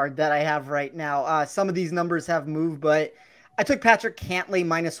head-to-head card that I have right now. Some of these numbers have moved, but I took Patrick Cantlay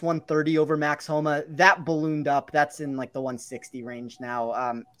minus 130 over Max Homa. That ballooned up. That's in like the 160 range now.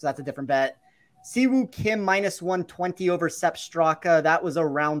 So that's a different bet. Siwoo Kim minus 120 over Sepp Straka. That was a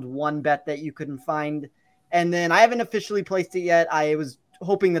round 1 bet that you couldn't find. And then I haven't officially placed it yet. I was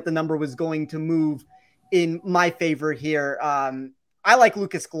hoping that the number was going to move in my favor here. I like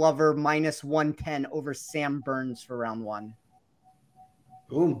Lucas Glover minus 110 over Sam Burns for round 1.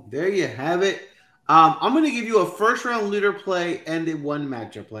 Boom. There you have it. I'm going to give you a first-round leader play and a 1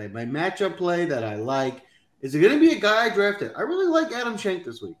 matchup play. My matchup play that I like is going to be a guy I drafted. I really like Adam Schenk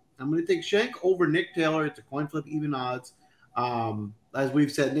this week. I'm going to take Schenk over Nick Taylor. It's a coin flip, even odds. As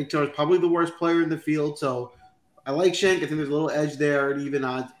we've said, Nick Taylor is probably the worst player in the field, so I like Schenk. I think there's a little edge there at even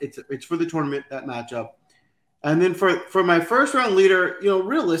odds. It's for the tournament, that matchup. And then for my first round leader,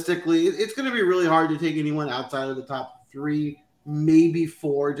 realistically, it's going to be really hard to take anyone outside of the top 3, maybe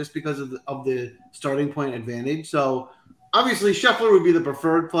 4, just because of the starting point advantage. So obviously Scheffler would be the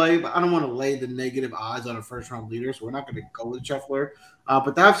preferred play, but I don't want to lay the negative odds on a first round leader, so we're not going to go with Scheffler.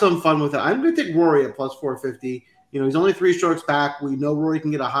 But to have some fun with it, I'm going to take Rory at plus 450. He's only 3 strokes back. We know Rory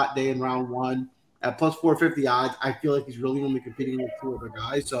can get a hot day in round 1 at plus 450 odds. I feel like he's really only competing with 2 other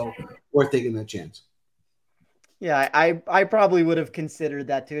guys, so worth taking that chance. Yeah, I probably would have considered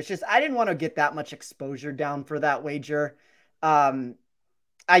that too. It's just I didn't want to get that much exposure down for that wager.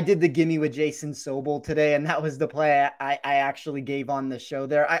 I did the gimme with Jason Sobel today, and that was the play I actually gave on the show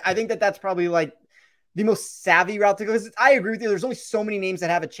there. I think that's probably like the most savvy route to go. Because I agree with you. There's only so many names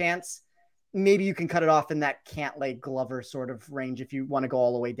that have a chance. Maybe you can cut it off in that Cantlay Glover sort of range if you want to go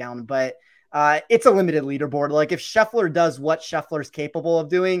all the way down. But it's a limited leaderboard. Like if Scheffler does what Scheffler's capable of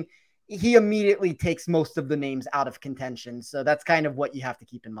doing, he immediately takes most of the names out of contention. So that's kind of what you have to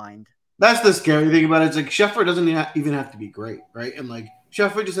keep in mind. That's the scary thing about it. It's like Scheffler doesn't even have to be great, right? And like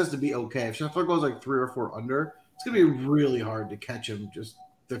Scheffler just has to be okay. If Scheffler goes like 3 or 4 under, it's going to be really hard to catch him, just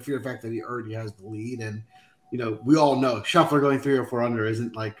the fear fact that he already has the lead. And, we all know Scheffler going 3 or 4 under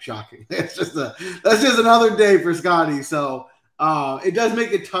isn't like shocking. That's just another day for Scotty. So it does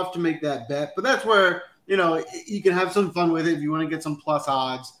make it tough to make that bet. But that's where, you can have some fun with it if you want to get some plus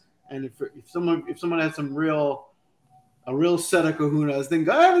odds. And if someone has a real set of kahunas, then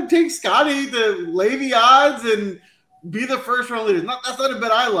go ahead and take Scotty to lay the odds and be the first round leader. That's not a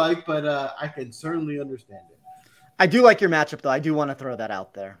bet I like, but I can certainly understand it. I do like your matchup, though. I do want to throw that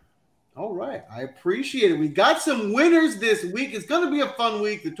out there. All right. I appreciate it. We got some winners this week. It's going to be a fun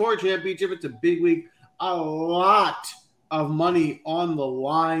week. The Tour Championship, it's a big week. A lot of money on the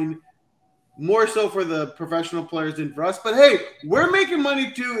line. More so for the professional players than for us. But, hey, we're making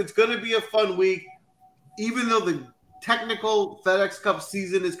money, too. It's going to be a fun week. Even though the technical FedEx Cup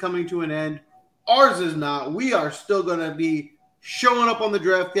season is coming to an end, ours is not. We are still going to be showing up on the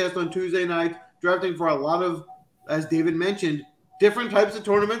DraftCast on Tuesday night, drafting for a lot of, as David mentioned, different types of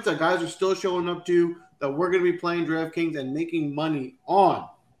tournaments that guys are still showing up to that we're going to be playing DraftKings and making money on.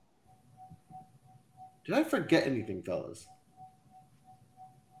 Did I forget anything, fellas?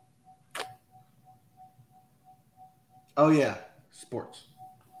 Oh, yeah. Sports.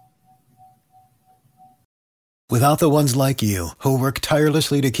 Without the ones like you, who work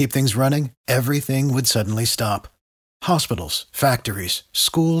tirelessly to keep things running, everything would suddenly stop. Hospitals, factories,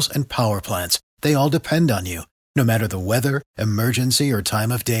 schools, and power plants, they all depend on you. No matter the weather, emergency, or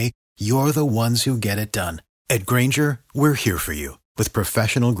time of day, you're the ones who get it done. At Grainger, we're here for you with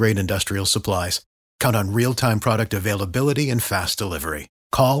professional-grade industrial supplies. Count on real-time product availability and fast delivery.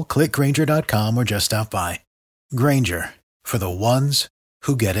 Call, click Grainger.com, or just stop by. Grainger, for the ones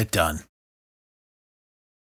who get it done.